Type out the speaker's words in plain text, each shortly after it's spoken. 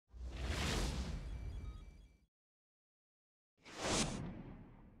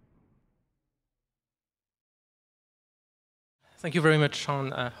Thank you very much,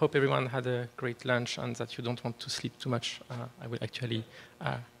 Sean. I hope everyone had a great lunch and that you don't want to sleep too much. I will actually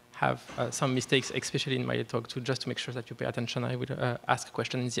have some mistakes, especially in my talk, just to make sure that you pay attention. I will ask a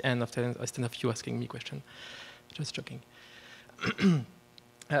question in the end instead of you asking me a question. Just joking.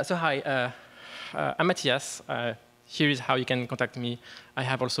 So hi, I'm Matthias. Here is how you can contact me. I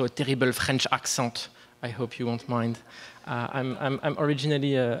have also a terrible French accent. I hope you won't mind. I'm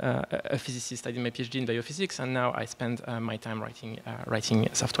originally a physicist. I did my PhD in biophysics, and now I spend my time writing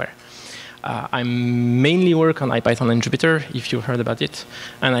software. I mainly work on IPython and Jupyter, if you've heard about it,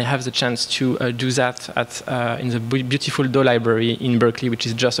 and I have the chance to do that in the beautiful Do library in Berkeley, which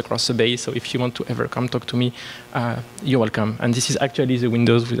is just across the bay. So if you want to ever come talk to me, you're welcome. And this is actually the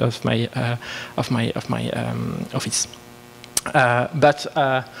windows of my office.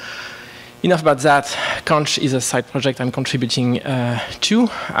 Enough about that. Xonsh is a side project I'm contributing to.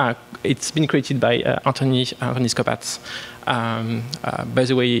 It's been created by Anthony Skopats. By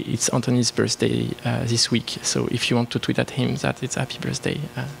the way, it's Anthony's birthday this week, so if you want to tweet at him that it's happy birthday,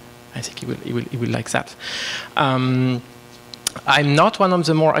 I think he will like that. I'm not one of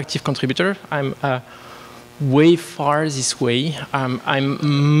the more active contributors. I'm way far this way. I'm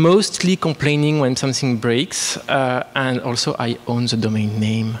mostly complaining when something breaks, and also I own the domain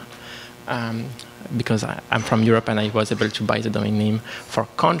name. Because I'm from Europe and I was able to buy the domain name for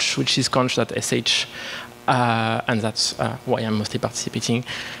Xonsh, which is xonsh.sh, and that's why I'm mostly participating.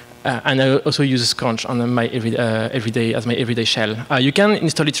 And I also use Xonsh on my everyday shell. You can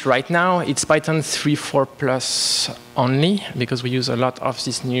install it right now. It's Python 3.4 plus only, because we use a lot of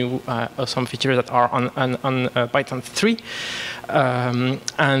these new awesome features that are on Python 3.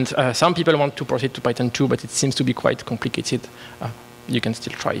 And some people want to port it to Python 2, but it seems to be quite complicated. You can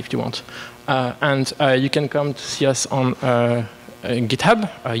still try if you want. And you can come to see us on GitHub.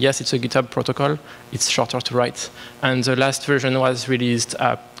 Yes, it's a GitHub protocol. It's shorter to write. And the last version was released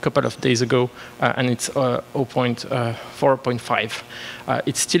a couple of days ago, and it's 0.4.5.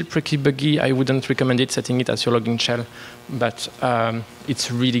 It's still pretty buggy. I wouldn't recommend it, setting it as your login shell. But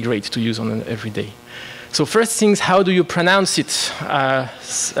it's really great to use on an everyday. So first things, how do you pronounce it?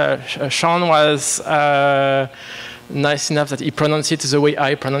 Sean was nice enough that he pronounced it the way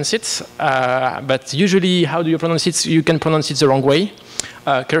I pronounce it. But usually, how do you pronounce it? You can pronounce it the wrong way,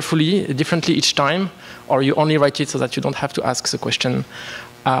 carefully, differently each time, or you only write it so that you don't have to ask the question.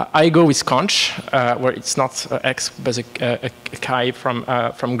 I go with Xonsh, where it's not X, but a chi from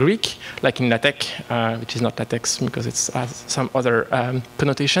Greek, like in LaTeX, which is not LaTeX because it has some other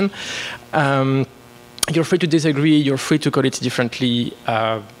connotation. You're free to disagree. You're free to call it differently.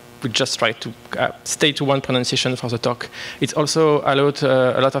 We just try to stay to one pronunciation for the talk. It's also allowed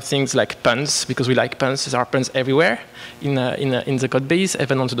a lot of things like puns, because we like puns. There are puns everywhere in the code base,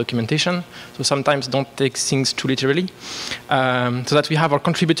 even on the documentation. So sometimes don't take things too literally. So that we have our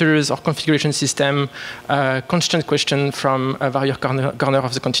contributors, our configuration system, constant question from various corner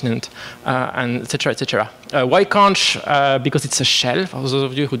of the continent, and et cetera, et cetera. Why Xonsh? Because it's a shell, for those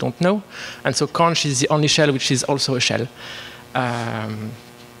of you who don't know. And so Xonsh is the only shell which is also a shell.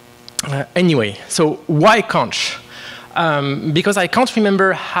 Anyway, so why Xonsh? Because I can't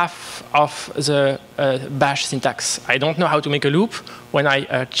remember half of the bash syntax. I don't know how to make a loop when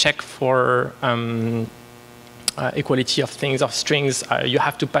I check for equality of things, of strings. You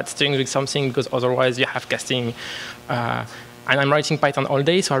have to pad strings with something, because otherwise you have casting. And I'm writing Python all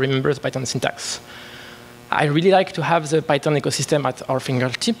day, so I remember the Python syntax. I really like to have the Python ecosystem at our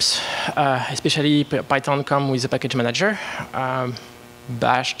fingertips, especially Python comes with a package manager.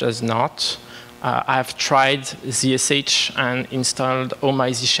 Bash does not. I've tried ZSH and installed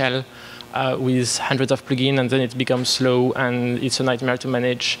OMyZ shell with hundreds of plugins, and then it becomes slow, and it's a nightmare to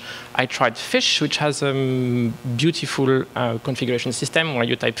manage. I tried Fish, which has a beautiful configuration system where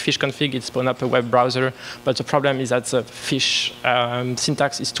you type fish config, it spawns up a web browser. But the problem is that the Fish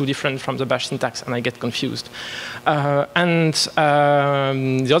syntax is too different from the Bash syntax, and I get confused. The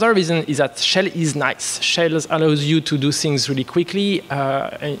other reason is that shell is nice. Shell allows you to do things really quickly,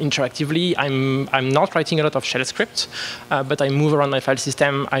 interactively. I'm not writing a lot of shell script, but I move around my file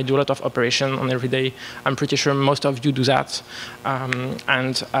system. I do a lot of operation on every day. I'm pretty sure most of you do that.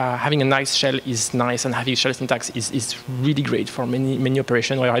 Having a nice shell is nice, and having shell syntax is really great for many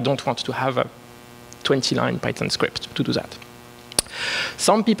operations where I don't want to have a 20-line Python script to do that.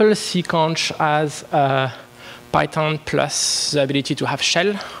 Some people see Xonsh as Python plus the ability to have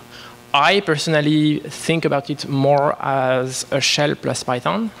shell. I personally think about it more as a shell plus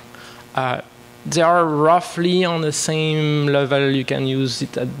Python. They are roughly on the same level. You can use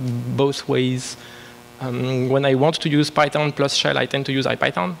it both ways. When I want to use Python plus shell, I tend to use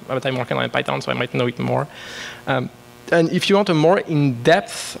IPython, but I'm working on Python, so I might know it more. And if you want a more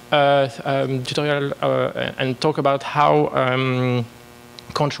in-depth tutorial and talk about how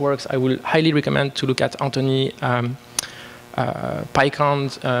Xonsh works, I will highly recommend to look at Anthony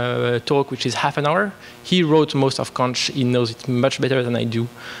PyCon's talk, which is half an hour. He wrote most of Xonsh. He knows it much better than I do.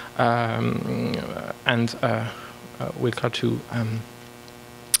 And we'll try to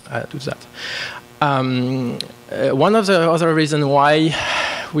do that. One of the other reasons why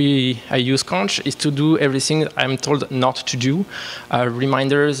I use Xonsh is to do everything I'm told not to do.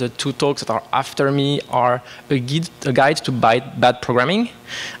 Reminders, the 2 talks that are after me are a guide to bad programming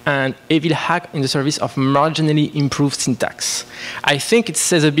and evil hack in the service of marginally improved syntax. I think it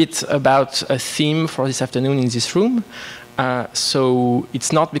says a bit about a theme for this afternoon in this room. So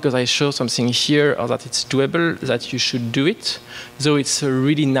it's not because I show something here or that it's doable that you should do it. So it's a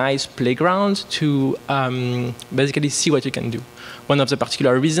really nice playground to basically see what you can do. One of the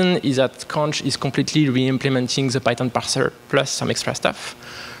particular reasons is that Xonsh is completely re-implementing the Python parser plus some extra stuff.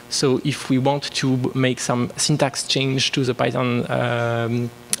 So if we want to make some syntax change to the Python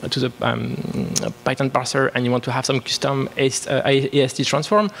Python parser and you want to have some custom AST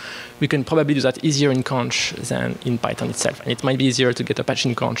transform, we can probably do that easier in Xonsh than in Python itself. And it might be easier to get a patch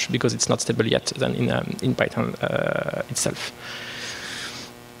in Xonsh because it's not stable yet than in Python itself.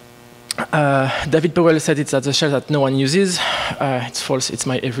 David Powell said it's the shell that no one uses. It's false. It's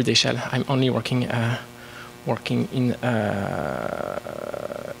my everyday shell. I'm only working in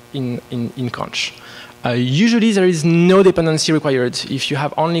Xonsh. Usually there is no dependency required. If you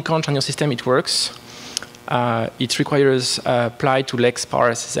have only Xonsh on your system, it works. It requires apply to lex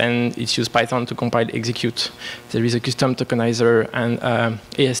parse, then it uses Python to compile execute. There is a custom tokenizer and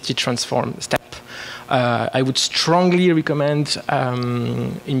AST transform step. I would strongly recommend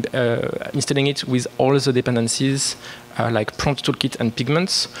installing it with all the dependencies like Prompt Toolkit and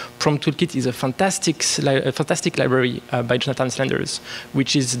Pigments. Prompt Toolkit is a fantastic library by Jonathan Slanders,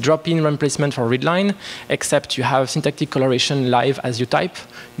 which is drop-in replacement for readline, except you have syntactic coloration live as you type,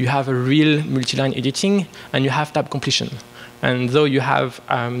 you have a real multi-line editing, and you have tab completion. And though you have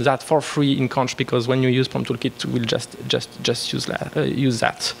that for free in Xonsh, because when you use Prompt Toolkit, we'll just use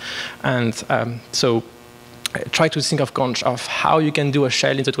that. And so try to think of Xonsh, of how you can do a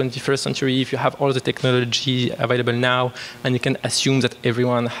shell in the 21st century if you have all the technology available now, and you can assume that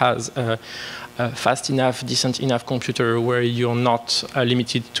everyone has a fast enough, decent enough computer where you're not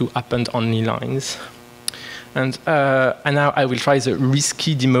limited to append-only lines. And now I will try the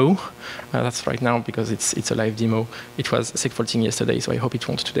risky demo. That's right now because it's a live demo. It was segfaulting yesterday, so I hope it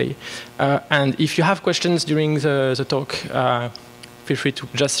won't today. And if you have questions during the talk, feel free to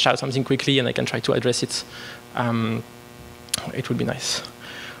just shout something quickly, and I can try to address it. It would be nice.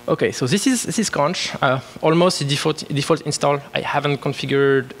 Okay, so this is Xonsh. Almost the default install. I haven't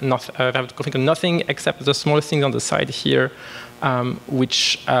configured nothing except the small things on the side here,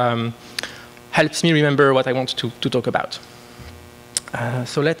 which helps me remember what I want to talk about.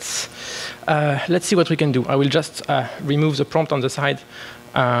 So let's see what we can do. I will just remove the prompt on the side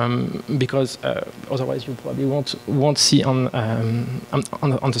because otherwise you probably won't see on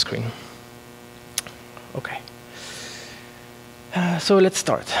the screen. Okay. So let's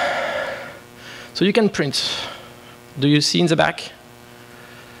start. So you can print. Do you see in the back?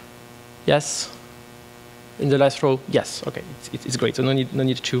 Yes. In the last row, yes. Okay, it's great. So no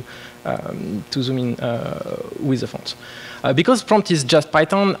need to zoom in with the font. Because prompt is just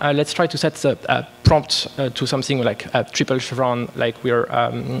Python, let's try to set the prompt to something like a triple chevron, like we're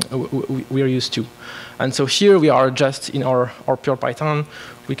used to. And so here we are just in our pure Python.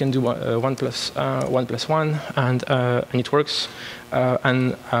 We can do 1 plus 1 plus 1, and it works.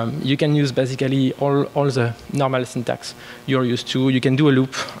 And you can use basically all the normal syntax you're used to. You can do a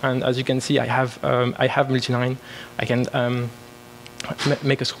loop, and as you can see, I have multi-line. I can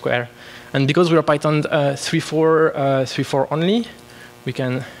make a square. And because we are Python 3.4 only, we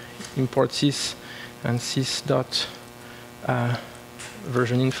can import sys and sys dot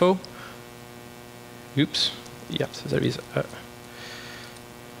version info. Oops. Yep. So there is.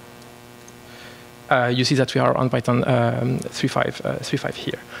 You see that we are on Python 3.5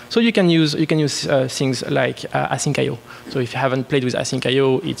 here. So you can use things like async IO. So if you haven't played with async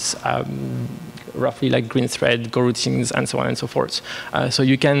IO, it's roughly like green thread, go routines, and so on and so forth. So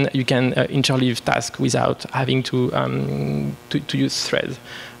you can interleave tasks without having to use thread.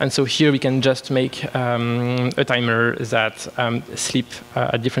 And so here we can just make a timer that sleep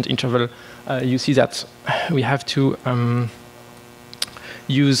at different interval. You see that we have to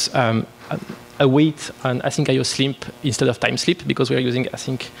use await an async IO sleep instead of time sleep because we are using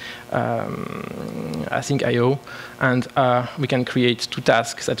async IO, and we can create two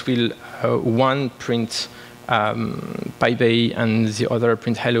tasks that will one print PyBay and the other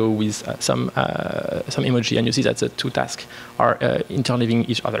print hello with some emoji, and you see that the two tasks are interleaving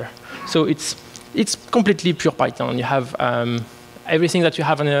each other. So it's completely pure Python. You have everything that you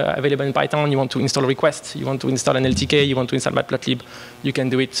have available in Python. You want to install a request, you want to install an LTK, you want to install matplotlib, you can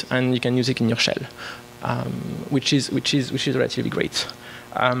do it, and you can use it in your shell, which is relatively great.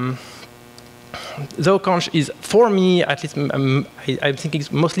 Though Xonsh is, for me, at least, I'm thinking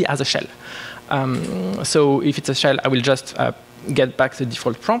mostly as a shell. So if it's a shell, I will just get back the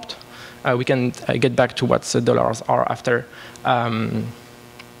default prompt. We can get back to what the dollars are after.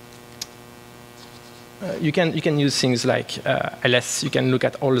 You can use things like ls. You can look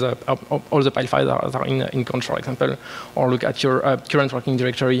at all the file files that are in Xonsh, for example, or look at your current working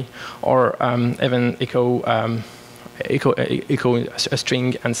directory, or even echo a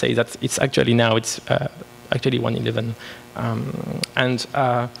string and say that it's actually now actually 111,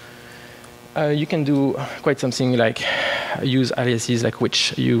 you can do quite something like use aliases, like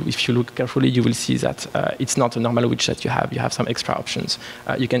which if you look carefully, you will see that it's not a normal which that you have. You have some extra options.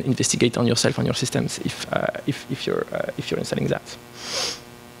 You can investigate on yourself on your systems if you're installing that.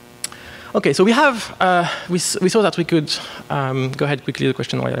 Okay, so we have we saw that we could go ahead quickly. The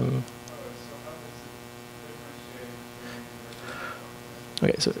question while I'm.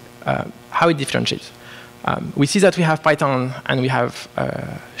 Okay, so how it differentiates. We see that we have Python and we have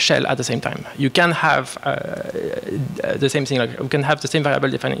shell at the same time. You can have the same thing, like we can have the same variable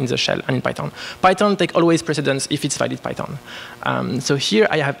defined in the shell and in Python. Python take always precedence if it's valid Python. So here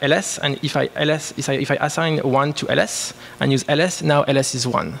I have ls, and if I assign 1 to ls and use ls, now ls is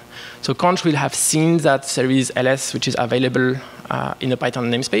 1. So Xonsh will have seen that there is ls which is available in a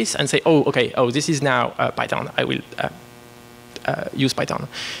Python namespace and say, oh, okay, oh, this is now Python. I will use Python.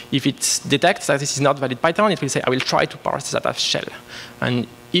 If it detects that this is not valid Python, it will say, I will try to parse that as shell. And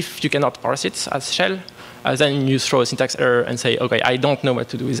if you cannot parse it as shell, then you throw a syntax error and say, OK, I don't know what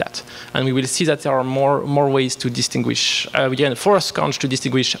to do with that. And we will see that there are more ways to distinguish. We can force Xonsh to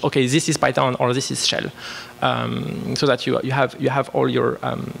distinguish, OK, this is Python or this is shell, so that you have all your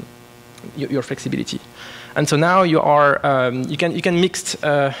flexibility. And so now you are you can mix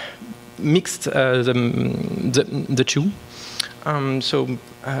the two. So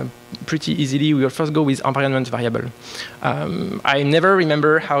pretty easily, we will first go with environment variable. I never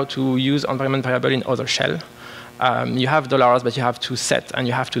remember how to use environment variable in other shell. You have dollars, but you have to set, and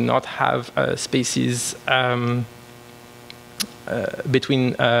you have to not have spaces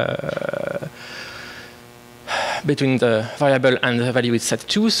between the variable and the value it's set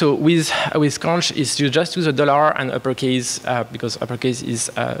to. So with Xonsh, is you just use a dollar and uppercase, because uppercase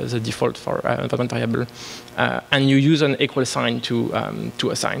is the default for environment variable, and you use an equal sign to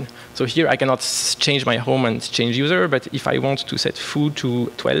assign. So here I cannot change my home and change user, but if I want to set foo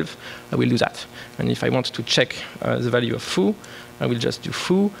to 12, I will do that. And if I want to check the value of foo, I will just do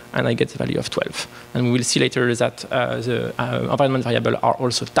foo, and I get the value of 12. And we will see later that the environment variable are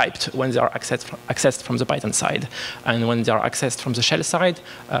also typed when they are accessed from the Python side. And when they are accessed from the shell side,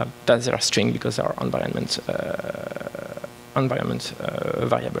 that they are string because they are environment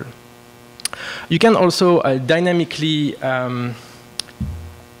variable. You can also dynamically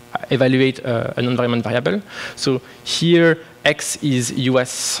evaluate an environment variable. So here, x is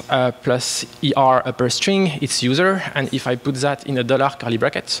US plus ER upper string, it's user, and if I put that in a dollar curly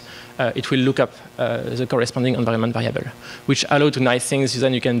bracket, it will look up the corresponding environment variable, which allow to nice things.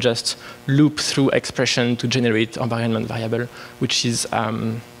 Then you can just loop through expression to generate environment variable, which is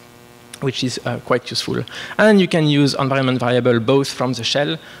quite useful. And you can use environment variable both from the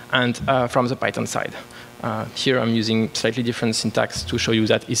shell and from the Python side. Here I'm using slightly different syntax to show you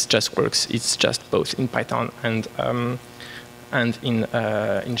that it just works. It's just both in Python and in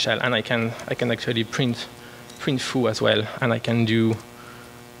shell. And I can actually print foo as well, and I can do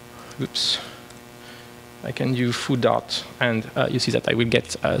foo dot, and you see that I will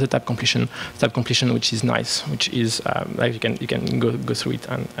get the tab completion, which is nice, which is like you can go through it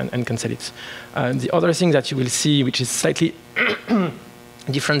and cancel it. The other thing that you will see, which is slightly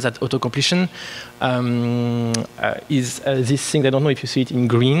different than auto-completion, is this thing. I don't know if you see it in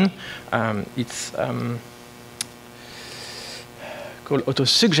green. It's called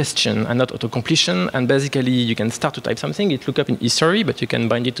auto-suggestion and not auto-completion. And basically, you can start to type something. It look up in history, but you can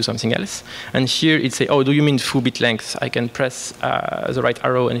bind it to something else. And here it say, oh, do you mean foo bit length? I can press the right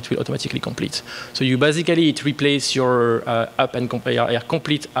arrow, and it will automatically complete. So you basically, it replace your up and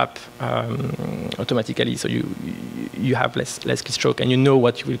complete up automatically. So you have less keystroke, and you know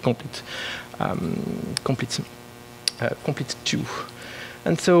what you will complete to.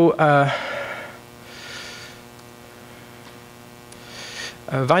 And so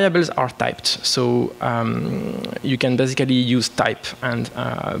Variables are typed, so you can basically use type and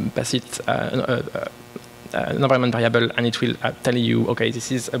pass it an environment variable, and it will tell you, okay, this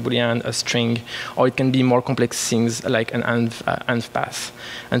is a Boolean, a string, or it can be more complex things like an env path.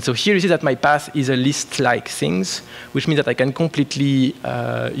 And so here you see that my path is a list-like things, which means that I can completely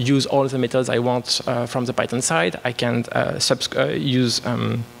use all the methods I want from the Python side. I can use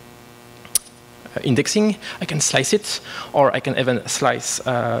indexing, I can slice it, or I can even slice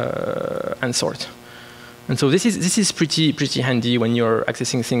and sort. And so this is pretty handy when you're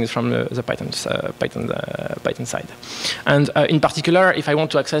accessing things from the Python side. And in particular, if I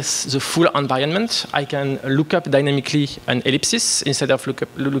want to access the full environment, I can look up dynamically an ellipsis instead of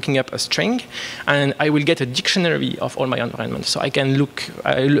looking up a string, and I will get a dictionary of all my environments. So I can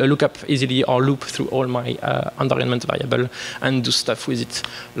look up easily or loop through all my environment variable and do stuff with it,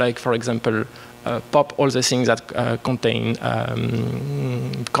 like for example, pop all the things that contain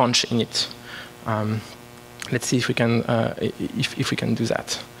Xonsh in it. Let's see if we can if we can do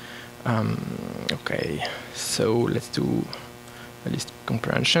that. Okay, so let's do a list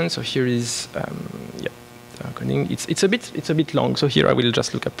comprehension. So here is coding. It's a bit long. So here I will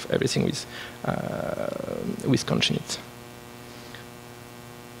just look up everything with Xonsh in it.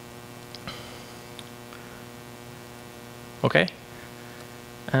 Okay,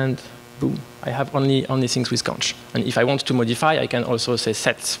 and boom, I have only things with Xonsh. And if I want to modify, I can also say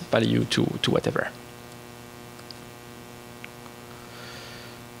set value to whatever.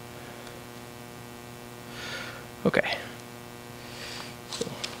 Okay. So,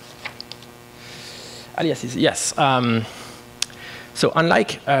 aliases, yes. So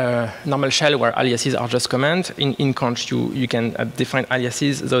unlike normal shell where aliases are just commands, in Xonsh you can define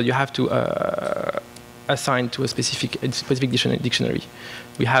aliases, though you have to assign to a specific dictionary.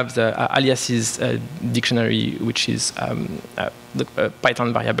 We have the aliases dictionary, which is the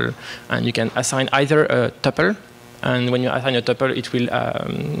Python variable, and you can assign either a tuple, and when you assign a tuple, it will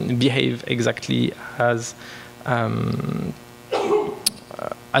behave exactly as a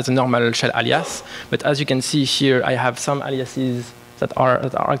normal shell alias. But as you can see here, I have some aliases that are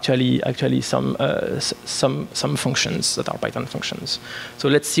actually some functions that are Python functions. So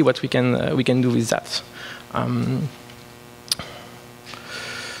let's see what we can do with that.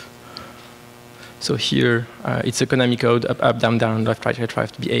 So here it's a Konami code: up, down, down, left,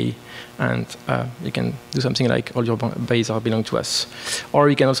 right, BA, and you can do something like all your bays are belong to us. Or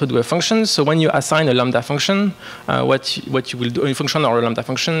you can also do a function. So when you assign a lambda function, what you will do, a function or a lambda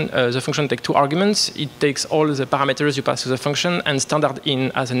function, the function takes 2 arguments. It takes all the parameters you pass to the function and standard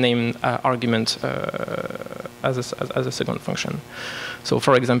in as a named argument as a second function. So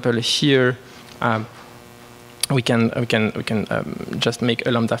for example, here. We can just make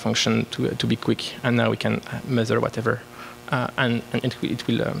a lambda function to be quick, and now we can measure whatever, and it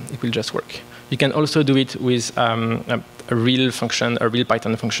will just work. You can also do it with a real function, a real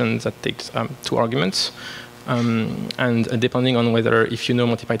Python function that takes 2 arguments, and depending on whether, if you know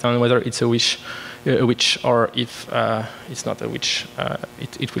MultiPython, whether it's a witch or if it's not a witch,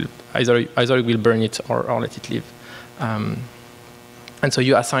 it will either it will burn it or let it live. And so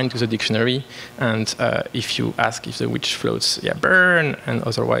you assign to the dictionary, and if you ask if the witch floats, yeah, burn, and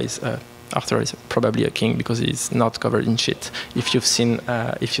otherwise Arthur is probably a king because he's not covered in shit. If you've seen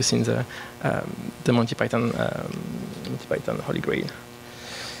the MultiPython Holy Grail.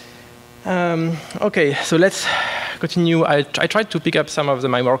 Okay, so let's continue. I tried to pick up some of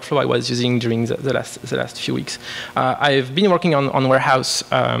my workflow I was using during the last few weeks. I've been working on Warehouse,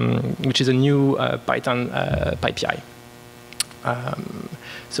 which is a new Python PyPI.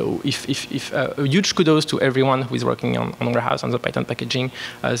 So if huge kudos to everyone who is working on Warehouse, on the Python packaging.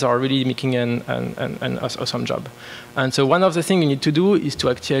 They are really making an awesome job. And so one of the things you need to do is to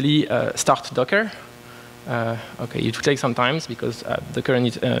actually start Docker. Okay, it will take some time because Docker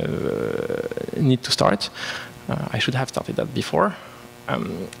need to start. I should have started that before.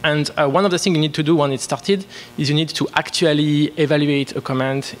 And one of the things you need to do when it started is you need to actually evaluate a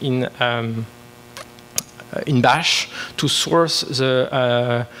command in Bash to source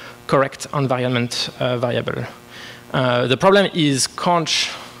the correct environment variable. The problem is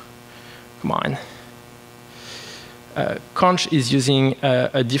Xonsh. Come on. Xonsh is using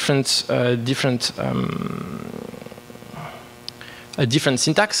a different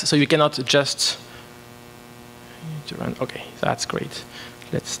syntax, so you cannot just run. Okay, that's great.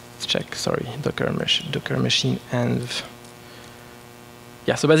 Let's check. Sorry, Docker machine env.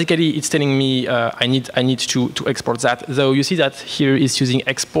 Yeah, so basically it's telling me I need to export that. Though you see that here is using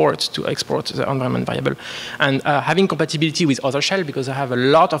export to export the environment variable, and having compatibility with other shell, because I have a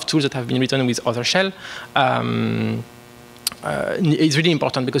lot of tools that have been written with other shell. is really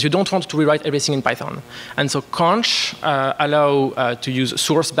important because you don't want to rewrite everything in Python. And so Xonsh allow to use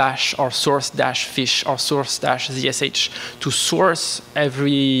source bash or source-fish or source-zsh to source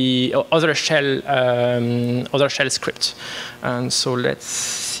every other shell script. And so let's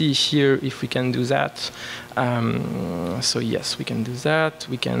see here if we can do that. So yes, we can do that.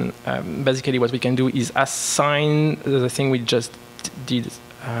 We can basically what we can do is assign the thing we just did.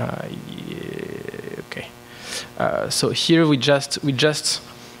 Okay. So here we just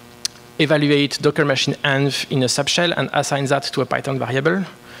evaluate Docker machine env in a subshell and assign that to a Python variable.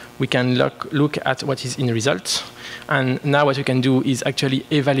 We can look at what is in the result. And now what we can do is actually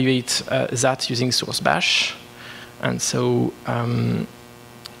evaluate that using source bash. And so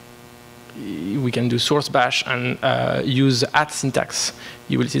we can do source bash and use the @ syntax.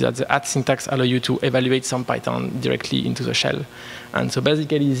 You will see that the @ syntax allows you to evaluate some Python directly into the shell. And so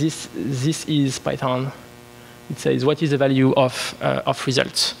basically this is Python. It says what is the value of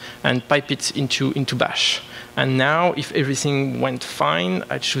result and pipe it into bash. And now if everything went fine,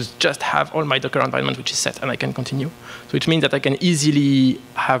 I should just have all my Docker environment which is set and I can continue. So it means that I can easily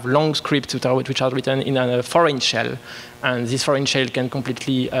have long scripts which are written in a foreign shell, and this foreign shell can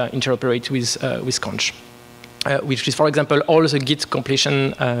completely interoperate with Xonsh. Which is, for example, all the Git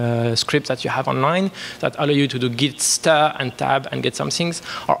completion scripts that you have online that allow you to do git stir and tab and get some things,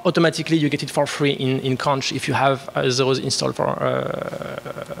 or automatically you get it for free in Xonsh if you have those installed for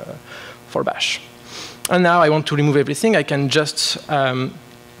bash. And now I want to remove everything. I can just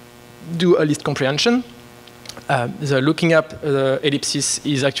do a list comprehension. The looking up the ellipsis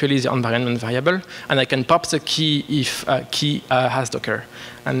is actually the environment variable, and I can pop the key if key has Docker.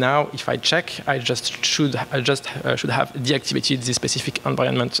 And now, if I check, I just should have deactivated this specific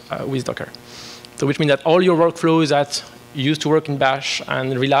environment with Docker. So, which means that all your workflows that used to work in Bash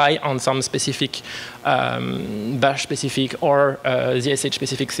and rely on some specific Bash specific or ZSH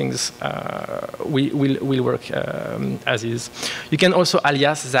specific things will work as is. You can also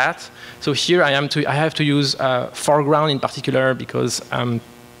alias that. So here I have to use foreground in particular because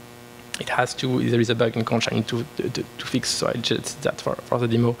it has to. There is a bug in Xonsh I need to fix, so I just did that for the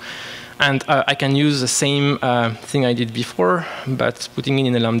demo. And I can use the same thing I did before, but putting it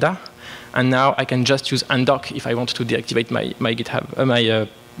in a lambda. And now I can just use undock if I want to deactivate my GitHub, my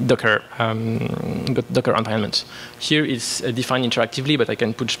Docker environment. Here it's defined interactively, but I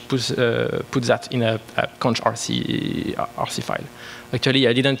can put that in a conch RC file. Actually,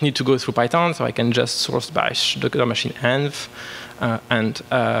 I didn't need to go through Python, so I can just source bash Docker machine env and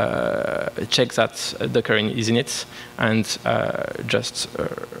check that Docker is in it, and just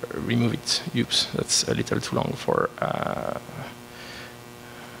remove it. Oops, that's a little too long for.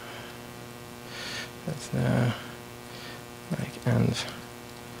 That's like and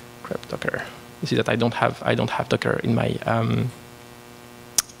grep Docker. You see that I don't have Docker in my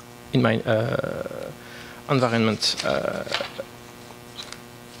environment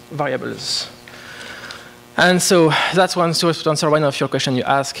variables. And so that's one source to answer one of your questions you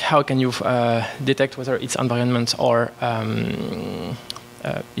ask. How can you detect whether it's environment or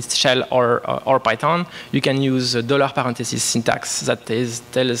it's shell or Python? You can use a $parentheses syntax that tells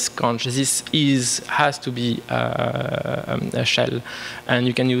Xonsh this has to be a shell, and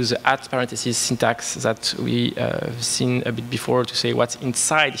you can use @ parentheses syntax that we seen a bit before to say what's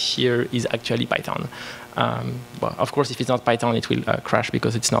inside here is actually Python. Well, of course, if it's not Python, it will crash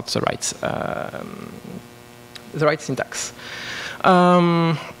because it's not the right syntax.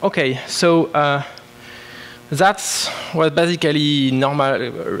 Okay, so. That's basically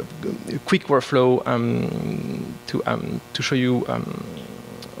normal, quick workflow to show you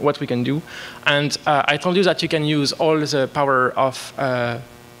what we can do. And I told you that you can use all the power of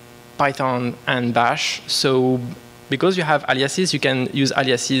Python and Bash. So because you have aliases, you can use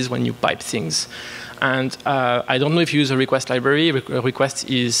aliases when you pipe things. And I don't know if you use a request library. A request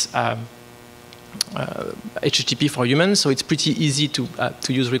is HTTP for humans, so it's pretty easy to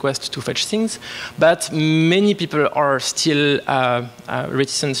use requests to fetch things. But many people are still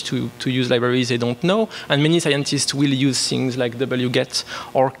reticent to use libraries they don't know, and many scientists will use things like wget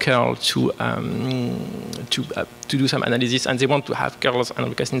or curl to do some analysis, and they want to have curls and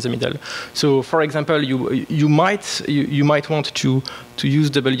requests in the middle. So, for example, you might want to use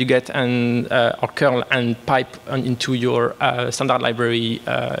wget and or curl and pipe into your standard library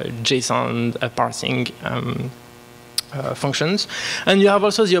JSON parsing functions. And you have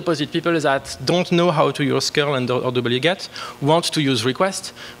also the opposite, people that don't know how to use curl and or wget, want to use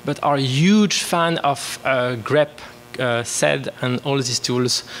request, but are huge fan of grep SED and all these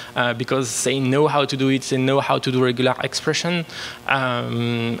tools because they know how to do it. They know how to do regular expression,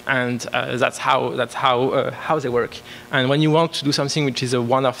 and that's how they work. And when you want to do something which is a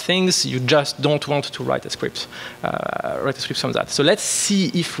one-off things, you just don't want to write a script from that. So let's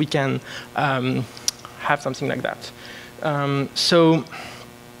see if we can have something like that. So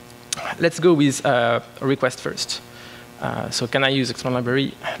let's go with request first. So can I use external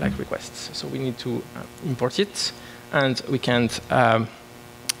library like requests? So we need to import it, and we can.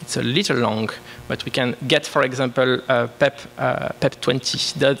 It's a little long, but we can get, for example,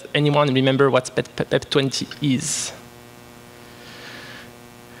 PEP20. Does anyone remember what PEP20 is?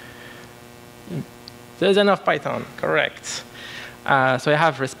 There's enough Python, correct. So I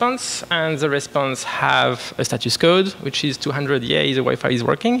have response, and the response have a status code, which is 200, yay, the Wi-Fi is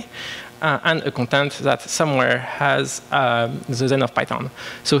working, and a content that somewhere has the Zen of Python.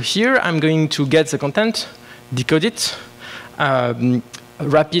 So here I'm going to get the content, decode it,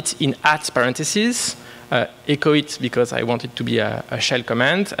 wrap it in parentheses, echo it because I want it to be a shell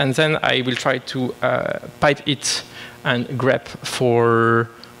command, and then I will try to pipe it and grep for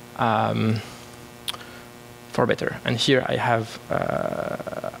better. And here I have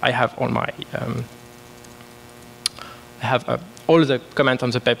all my all the comments on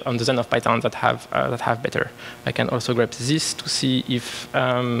the PEP on the Zen of Python that have better. I can also grab this to see if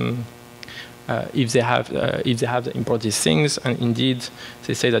they have to import these things, and indeed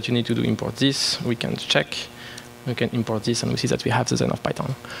they say that you need to do import this. We can check. We can import this, and we see that we have the Zen of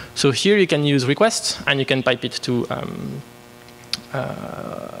Python. So here you can use request, and you can pipe it to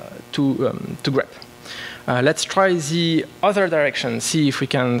grep. Let's try the other direction. See if we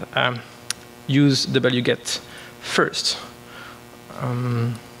can use wget first.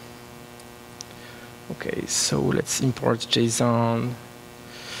 Okay, so let's import JSON.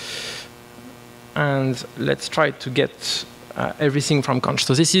 And let's try to get everything from Xonsh.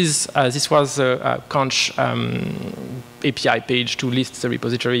 So this was a Xonsh API page to list the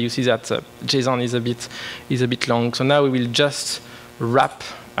repository. You see that JSON is a bit long. So now we will just wrap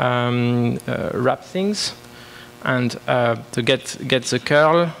things and to get the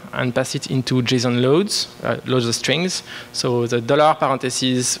curl and pass it into JSON loads the strings. So the $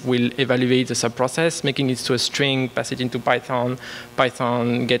 parentheses will evaluate the subprocess, making it to a string, pass it into Python.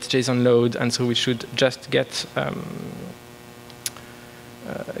 Python gets JSON load, and so we should just get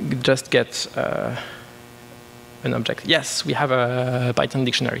an object. Yes, we have a Python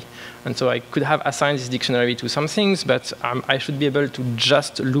dictionary. And so I could have assigned this dictionary to some things, but I should be able to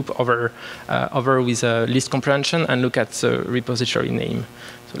just loop over with a list comprehension and look at the repository name.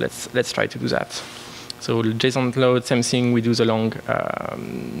 So let's try to do that. So JSON load, same thing. We do the long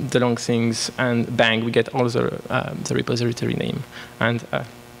things, and bang, we get all the repository name. And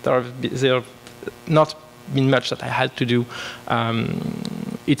there have not been much that I had to do.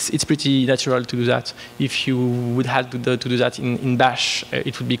 It's pretty natural to do that. If you would have to do that in Bash,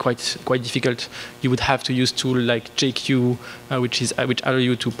 it would be quite difficult. You would have to use tools like JQ, which allow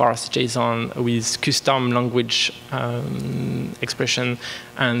you to parse JSON with custom language expression,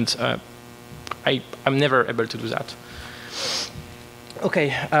 and I'm never able to do that.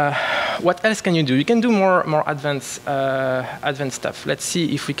 Okay, what else can you do? You can do more advanced stuff. Let's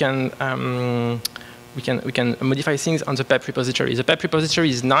see if we can. We can modify things on the PEP repository. The PEP repository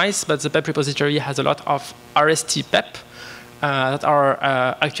is nice, but the PEP repository has a lot of RST PEP that are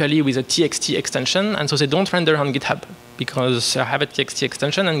actually with a TXT extension, and so they don't render on GitHub because I have a TXT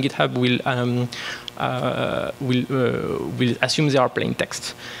extension, and GitHub will assume they are plain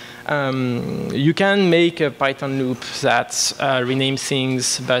text. You can make a Python loop that renames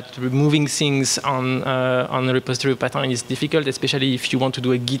things, but removing things on a repository of Python is difficult, especially if you want to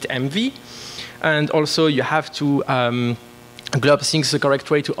do a git mv. And also, you have to glob things the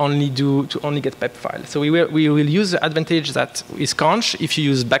correct way to only get PEP files. So we will use the advantage that is Xonsh. If you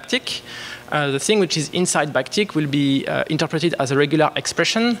use backtick, the thing which is inside backtick will be interpreted as a regular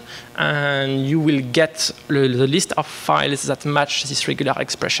expression, and you will get the list of files that match this regular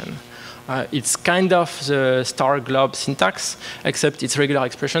expression. It's kind of the star glob syntax, except it's regular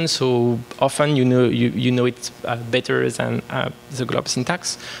expression. So often you know it better than the glob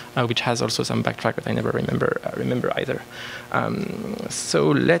syntax, which has also some backtrack that I never remember either. So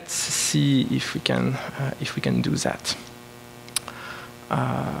let's see if we can do that.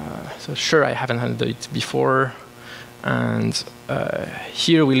 So sure, I haven't handled it before, and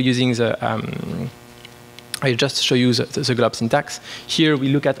here we're using the. I just show you the glob syntax. Here we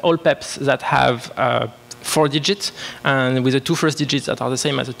look at all PEPs that have 4 digits, and with the 2 first digits that are the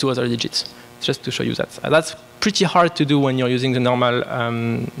same as the 2 other digits, just to show you that. That's pretty hard to do when you're using the normal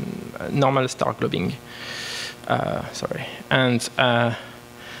star globbing. sorry, and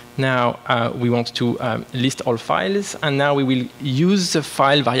now we want to list all files, and now we will use the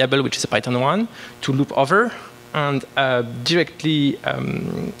file variable, which is a Python 1, to loop over, and directly,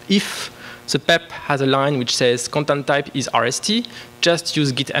 if the PEP has a line which says content type is RST, just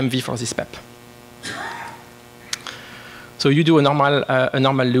use git mv for this PEP. So you do a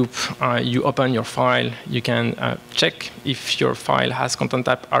normal loop. You open your file. You can check if your file has content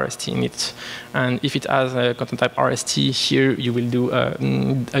type RST in it. And if it has a content type RST, here you will do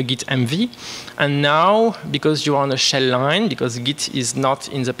a git mv. And now, because you're on a shell line, because git is not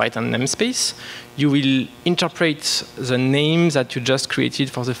in the Python namespace, you will interpret the name that you just created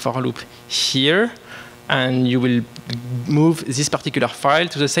for the for loop here. And you will move this particular file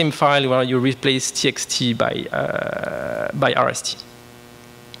to the same file where you replace txt by RST.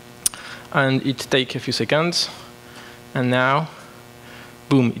 And it takes a few seconds. And now,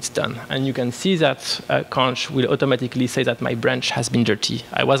 boom, it's done. And you can see that Xonsh will automatically say that my branch has been dirty.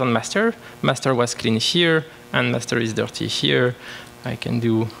 I was on master. Master was clean here, and master is dirty here. I can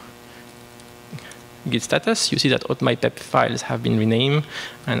do git status. You see that all my PEP files have been renamed,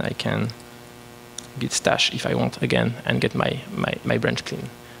 and I can git stash if I want again and get my branch clean.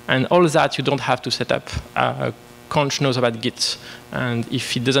 And all that you don't have to set up. Xonsh knows about Git, and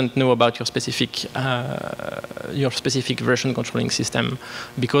if he doesn't know about your specific version controlling system,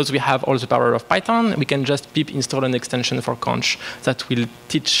 because we have all the power of Python, we can just pip install an extension for Xonsh that will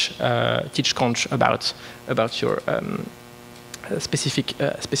teach Xonsh about your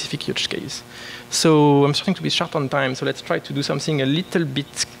specific use case. So I'm starting to be short on time, so let's try to do something a little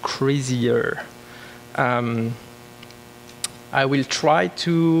bit crazier. I will try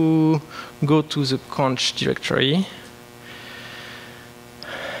to go to the Xonsh directory.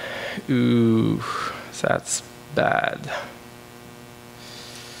 Ooh, that's bad.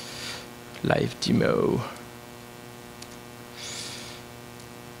 Live demo.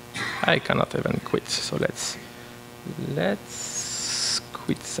 I cannot even quit, so let's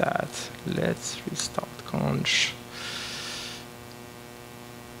quit that. Let's restart Xonsh.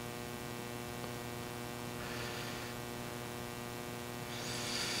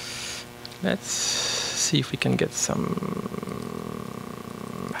 Let's see if we can get some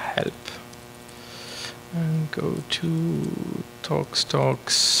help. And go to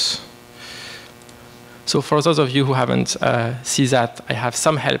talks. So for those of you who haven't seen that, I have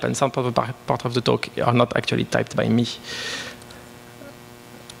some help, and some part of the talk are not actually typed by me.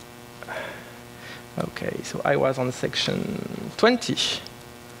 OK, so I was on section 20.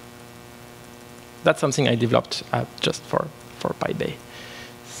 That's something I developed just for PyBay.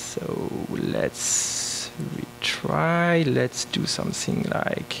 So let's retry. Let's do something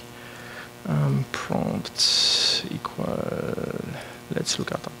like prompt equal. Let's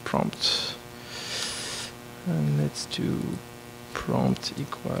look at our prompt. And let's do prompt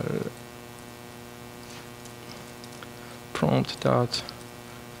equal prompt dot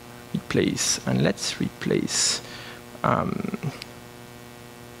replace. And let's replace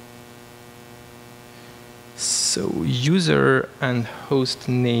so user and host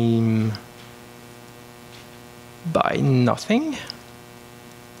name by nothing.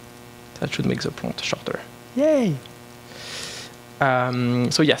 That should make the prompt shorter. Yay!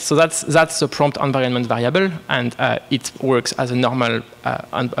 So yes, so that's the prompt environment variable, and it works as a normal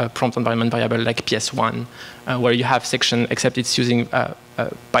prompt environment variable like PS1, where you have section, except it's using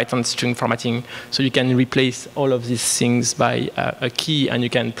Python string formatting, so you can replace all of these things by a key, and you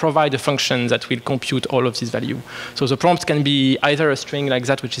can provide a function that will compute all of this value. So the prompt can be either a string like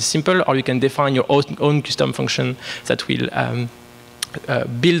that, which is simple, or you can define your own custom function that will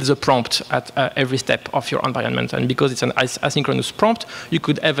build the prompt at every step of your environment. And because it's an asynchronous prompt, you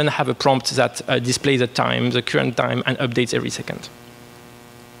could even have a prompt that displays the time, the current time, and updates every second.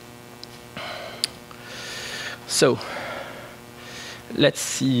 So let's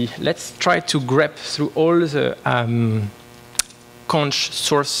see. Let's try to grep through all the Xonsh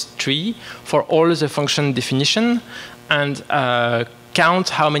source tree for all the function definition and count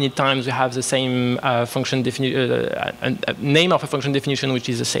how many times we have the same function name of a function definition, which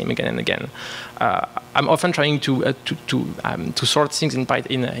is the same again and again. I'm often trying to sort things in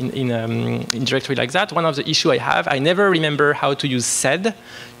Python in directory like that. One of the issues I have, I never remember how to use sed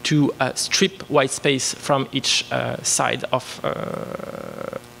to strip white space from each side of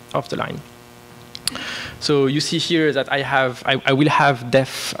the line. So you see here that I will have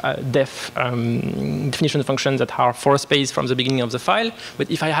def definition functions that are 4 space from the beginning of the file. But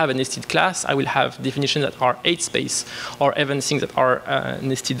if I have a nested class, I will have definitions that are 8 space, or even things that are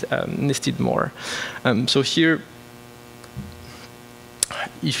nested more. So here,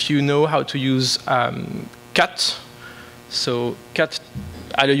 if you know how to use cut. So cut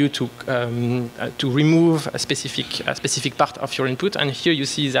allow you to remove a specific part of your input. And here you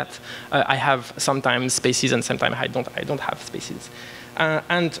see that I have sometimes spaces and sometimes I don't have spaces.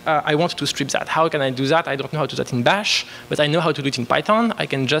 And I want to strip that. How can I do that? I don't know how to do that in Bash, but I know how to do it in Python. I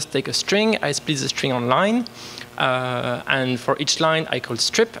can just take a string, I split the string on line, and for each line I call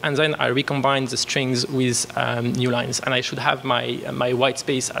strip, and then I recombine the strings with new lines. And I should have my white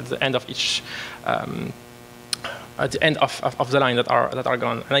space at the end of each at the end of the line that are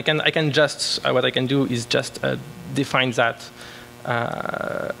gone. And I can just what I can do is just define that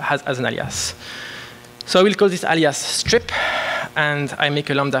as an alias. So I will call this alias strip, and I make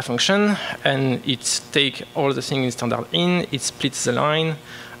a lambda function, and it takes all the things in standard in, it splits the line,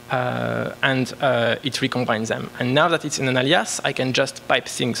 and it recombines them. And now that it's in an alias, I can just pipe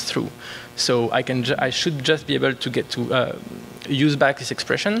things through. So I should just be able to get to use back this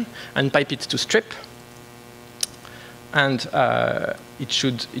expression and pipe it to strip, and it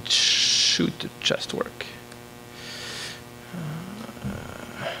should just work.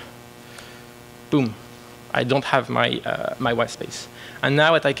 Boom. I don't have my white space. And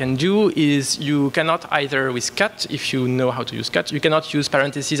now what I can do is you cannot either with cut, if you know how to use cut, you cannot use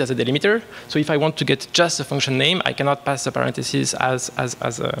parentheses as a delimiter. So if I want to get just the function name, I cannot pass the parentheses as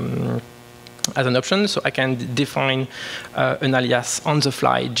an option. So I can define an alias on the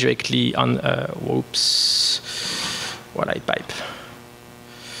fly directly on, whoops, while I pipe.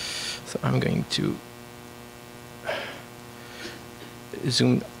 So I'm going to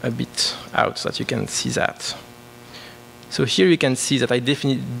zoom a bit out so that you can see that. So here you can see that I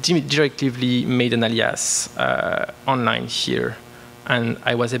directly made an alias online here, and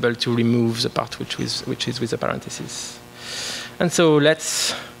I was able to remove the part which is with the parentheses. And so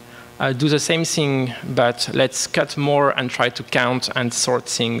let's do the same thing, but let's cut more and try to count and sort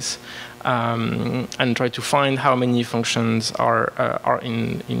things, and try to find how many functions are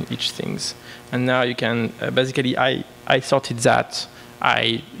in each things. And now you can basically I sorted that.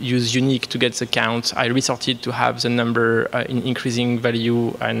 I use unique to get the count. I resorted to have the number in increasing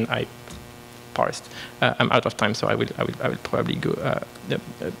value, and I parsed. I'm out of time, so I will probably go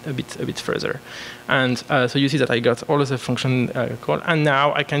a bit further. And so you see that I got all of the function call, and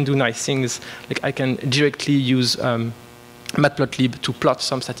now I can do nice things. Like I can directly use matplotlib to plot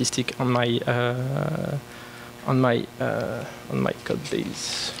some statistic on my code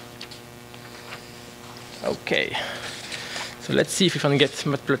base. Okay. So let's see if we can get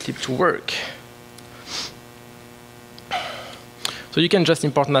matplotlib to work. So you can just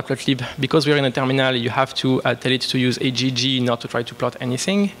import matplotlib. Because we're in a terminal, you have to tell it to use AGG not to try to plot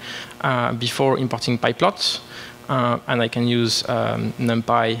anything before importing pyplot. And I can use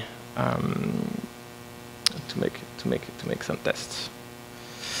NumPy to make some tests.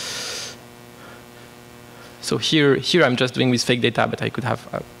 So here I'm just doing with fake data, but I could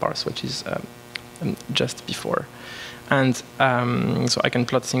have parse, which is just before. And so I can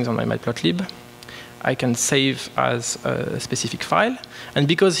plot things on my matplotlib. I can save as a specific file. And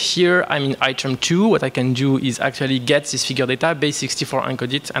because here I'm in item 2, what I can do is actually get this figure data, base64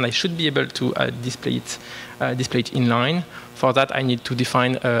 encode it, and I should be able to display it inline. For that, I need to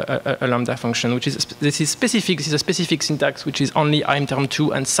define a lambda function, which is this is specific. This is a specific syntax, which is only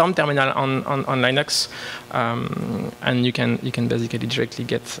imterm2 and some terminal on Linux, and you can basically directly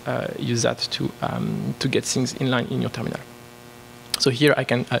use that to get things inline in your terminal. So here I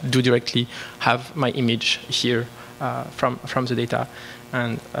can do directly have my image here from the data,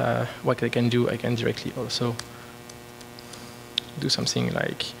 and what I can do, I can directly also do something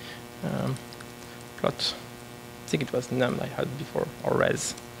like plot. I think it was num I had before, or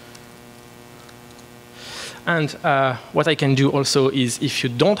res. And what I can do also is, if you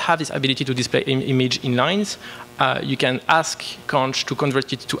don't have this ability to display image in lines, you can ask Xonsh to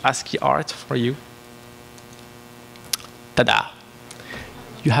convert it to ASCII art for you. Ta-da!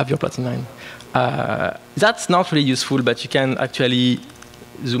 You have your plot in line. That's not really useful, but you can actually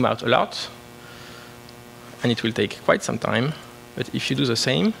zoom out a lot, and it will take quite some time. But if you do the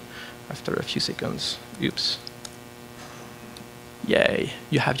same, after a few seconds, oops. Yay,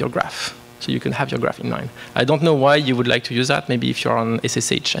 you have your graph. So you can have your graph in line. I don't know why you would like to use that. Maybe if you're on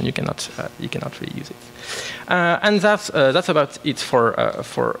SSH and you cannot really use it. And that's about it for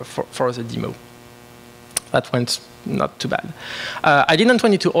the demo. that went not too bad. I didn't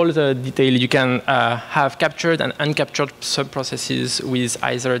went into all the detail. You can have captured and uncaptured subprocesses with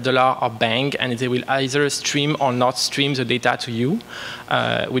either $, or bang, and they will either stream or not stream the data to you,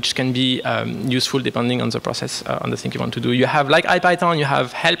 which can be useful depending on the process, on the thing you want to do. You have, like IPython, you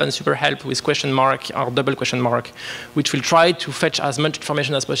have help and super help with question mark or double question mark, which will try to fetch as much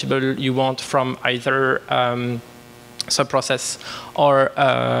information as possible you want from either subprocess or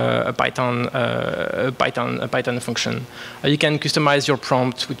a Python function. You can customize your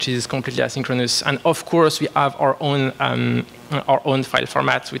prompt, which is completely asynchronous, and of course we have our own file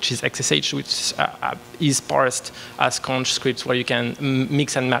format, which is XSH, which is parsed as Xonsh scripts, where you can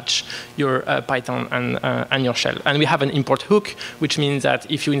mix and match your Python and your shell. And we have an import hook, which means that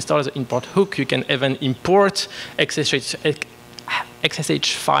if you install the import hook, you can even import XSH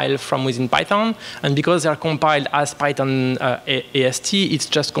file from within Python, and because they are compiled as Python AST, it's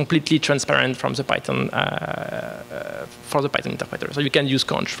just completely transparent from the Python for the Python interpreter. So you can use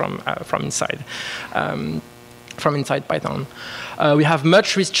Xonsh from inside Python. We have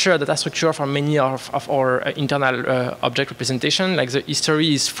much richer data structure for many of our internal object representation. Like the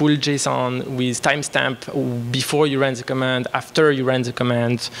history is full JSON with timestamp before you run the command, after you run the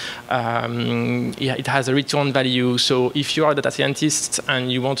command. Yeah, it has a return value. So if you are a data scientist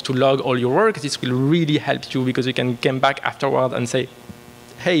and you want to log all your work, this will really help you, because you can come back afterward and say,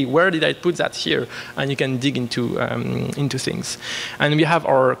 hey, where did I put that here? And you can dig into things. And we have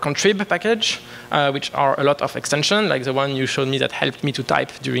our contrib package, which are a lot of extensions, like the one you showed me that helped me to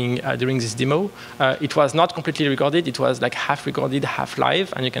type during this demo. It was not completely recorded. It was like half recorded, half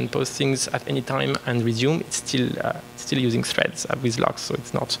live, and you can post things at any time and resume. It's still using threads with logs, so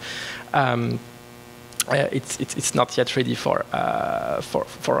it's not. It's not yet ready for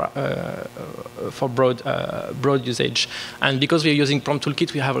broad usage. And because we're using Prompt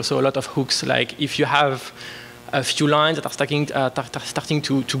Toolkit, we have also a lot of hooks. Like if you have a few lines that are starting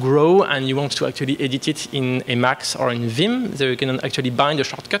to grow and you want to actually edit it in Emacs or in Vim, then you can actually bind a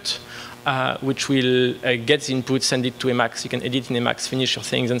shortcut which will get the input, send it to Emacs. You can edit in Emacs, finish your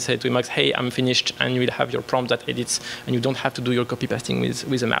things, and say to Emacs, hey, I'm finished, and you will have your prompt that edits, and you don't have to do your copy pasting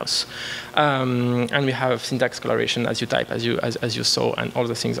with a mouse. And we have syntax coloration as you type, as you saw, and all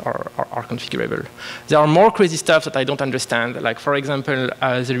the things are configurable. There are more crazy stuff that I don't understand. Like, for example,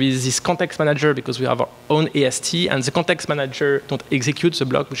 there is this context manager, because we have our own AST, and the context manager don't execute the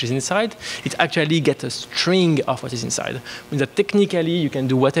block which is inside. It actually gets a string of what is inside. Means that technically you can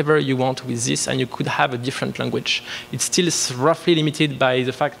do whatever you want with this, and you could have a different language. It's still roughly limited by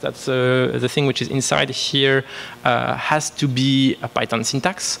the fact that the thing which is inside here has to be a Python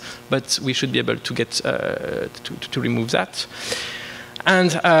syntax, but we should be able to get to remove that.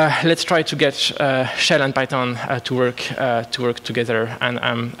 And let's try to get Shell and Python to work together. And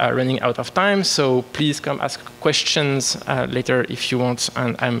I'm running out of time, so please come ask questions later if you want,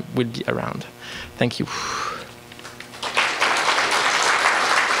 and I will be around. Thank you.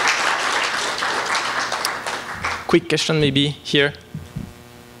 Quick question, maybe here.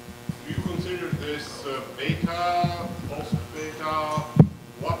 Do you consider this beta, post-beta?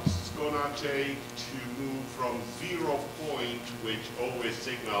 What's gonna take to move from 0 point, which always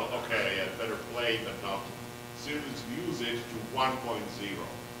signal, okay, I better play but not seriously use it, to 1.0?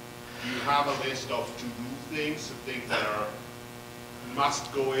 Do you have a list of to-do things that are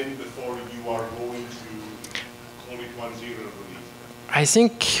must go in before you are going to call it 1.0 and release it? I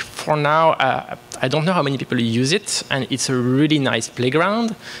think for now, I don't know how many people use it, and it's a really nice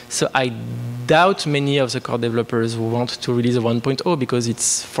playground. So I doubt many of the core developers want to release a 1.0, because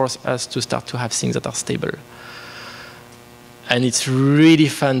it's forced us to start to have things that are stable. And it's really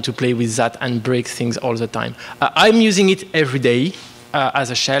fun to play with that and break things all the time. I'm using it every day as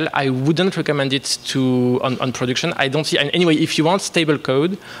a shell. I wouldn't recommend it on production. I don't see. And anyway, if you want stable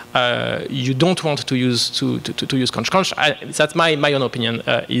code, you don't want to use Xonsh. Xonsh, that's my own opinion.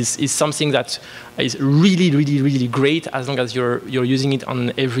 Is something that is really great as long as you're using it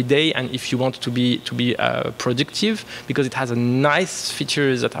on every day, and if you want to be productive, because it has a nice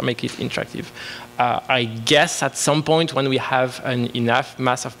features that make it interactive. I guess at some point when we have enough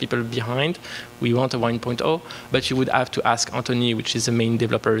mass of people behind, we want a 1.0, but you would have to ask Anthony, which is the main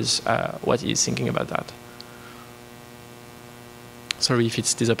developers, what he's thinking about that. Sorry if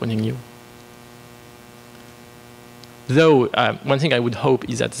it's disappointing you. Though, one thing I would hope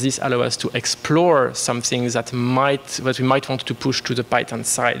is that this allows us to explore some things that we might want to push to the Python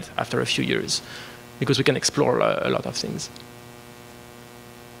side after a few years, because we can explore a lot of things.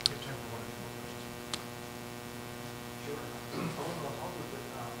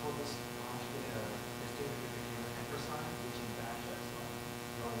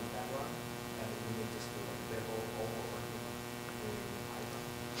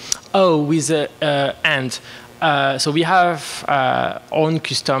 Oh, with and. So we have own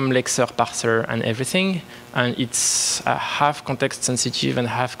custom lexer parser and everything, and it's half context sensitive and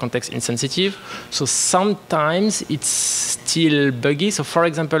half context insensitive. So sometimes it's still buggy. So for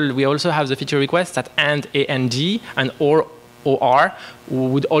example, we also have the feature request that and and or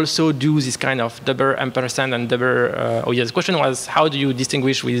would also do this kind of double ampersand and double. Oh yes, the question was how do you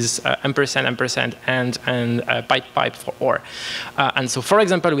distinguish with ampersand and pipe for or? And so, for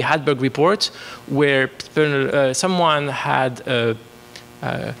example, we had bug report where people, someone had a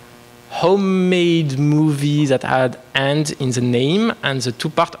homemade movie that had and in the name, and the two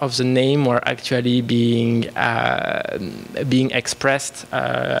parts of the name were actually being expressed,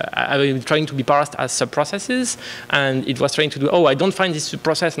 trying to be parsed as subprocesses, and it was trying to do, oh, I don't find this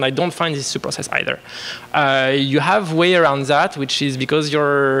subprocess, and I don't find this subprocess either. You have a way around that, which is because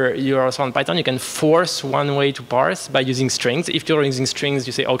you're also on Python, you can force one way to parse by using strings. If you're using strings,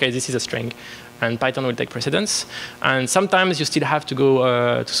 you say, okay, this is a string, and Python will take precedence. And sometimes you still have to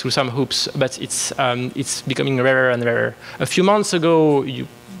go through some hoops, but it's becoming rarer and rarer. A few months ago,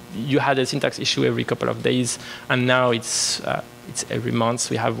 you had a syntax issue every couple of days, and now it's every month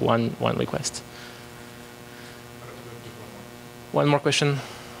we have one request. One more question?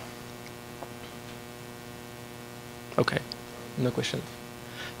 Okay, no question.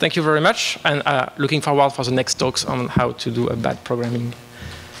 Thank you very much, and looking forward for the next talks on how to do a bad programming.